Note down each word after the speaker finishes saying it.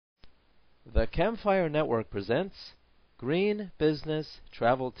The Campfire Network presents Green Business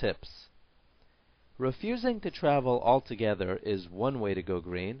Travel Tips. Refusing to travel altogether is one way to go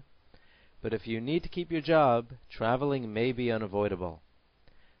green, but if you need to keep your job, traveling may be unavoidable.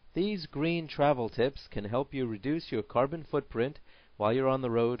 These green travel tips can help you reduce your carbon footprint while you're on the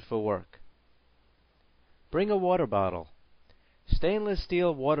road for work. Bring a water bottle. Stainless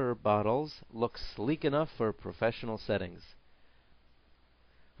steel water bottles look sleek enough for professional settings.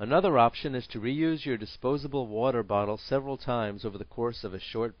 Another option is to reuse your disposable water bottle several times over the course of a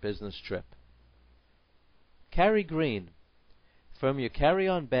short business trip. Carry green. From your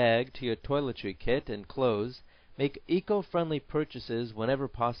carry-on bag to your toiletry kit and clothes, make eco-friendly purchases whenever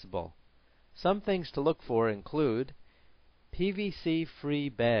possible. Some things to look for include PVC-free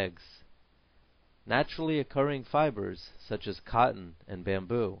bags, naturally occurring fibers such as cotton and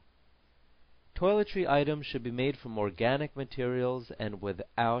bamboo. Toiletry items should be made from organic materials and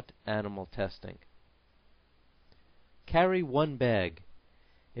without animal testing. Carry one bag.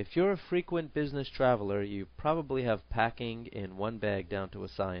 If you're a frequent business traveler, you probably have packing in one bag down to a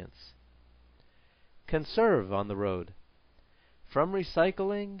science. Conserve on the road. From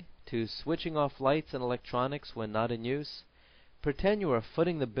recycling to switching off lights and electronics when not in use, pretend you are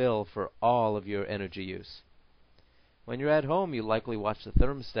footing the bill for all of your energy use. When you're at home, you likely watch the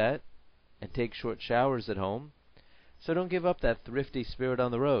thermostat and take short showers at home, so don't give up that thrifty spirit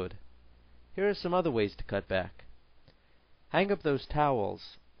on the road. Here are some other ways to cut back. Hang up those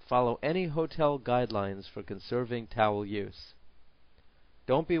towels. Follow any hotel guidelines for conserving towel use.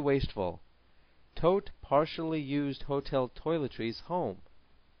 Don't be wasteful. Tote partially used hotel toiletries home.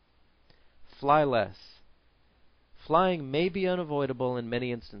 Fly less. Flying may be unavoidable in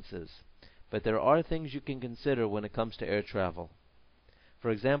many instances, but there are things you can consider when it comes to air travel. For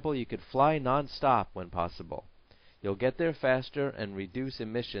example, you could fly non-stop when possible. You'll get there faster and reduce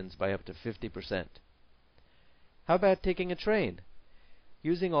emissions by up to 50%. How about taking a train?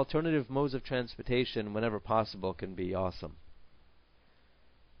 Using alternative modes of transportation whenever possible can be awesome.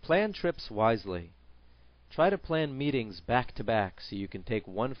 Plan trips wisely. Try to plan meetings back-to-back so you can take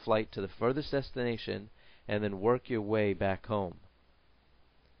one flight to the furthest destination and then work your way back home.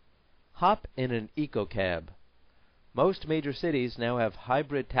 Hop in an eco-cab. Most major cities now have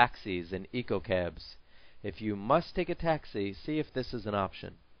hybrid taxis and eco-cabs. If you must take a taxi, see if this is an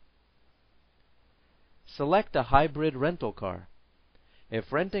option. Select a hybrid rental car.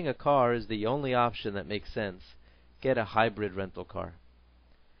 If renting a car is the only option that makes sense, get a hybrid rental car.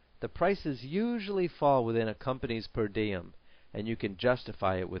 The prices usually fall within a company's per diem, and you can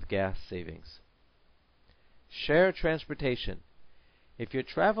justify it with gas savings. Share transportation. If you're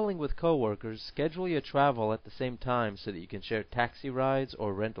traveling with coworkers, schedule your travel at the same time so that you can share taxi rides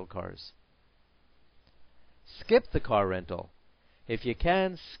or rental cars. Skip the car rental. If you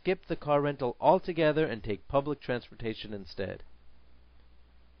can, skip the car rental altogether and take public transportation instead.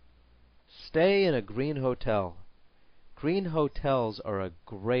 Stay in a green hotel. Green hotels are a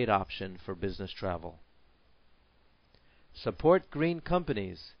great option for business travel. Support green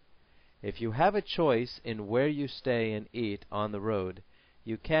companies. If you have a choice in where you stay and eat on the road,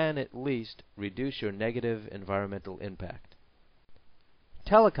 you can at least reduce your negative environmental impact.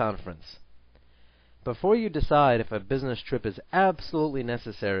 Teleconference. Before you decide if a business trip is absolutely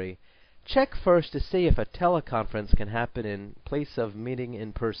necessary, check first to see if a teleconference can happen in place of meeting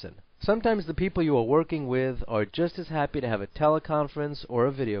in person. Sometimes the people you are working with are just as happy to have a teleconference or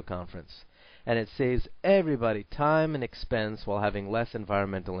a video conference, and it saves everybody time and expense while having less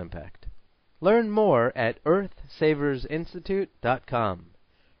environmental impact. Learn more at earthsaversinstitute.com.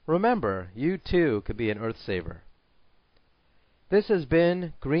 Remember, you too could be an earth saver. This has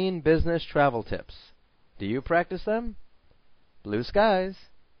been Green Business Travel Tips. Do you practice them? Blue skies!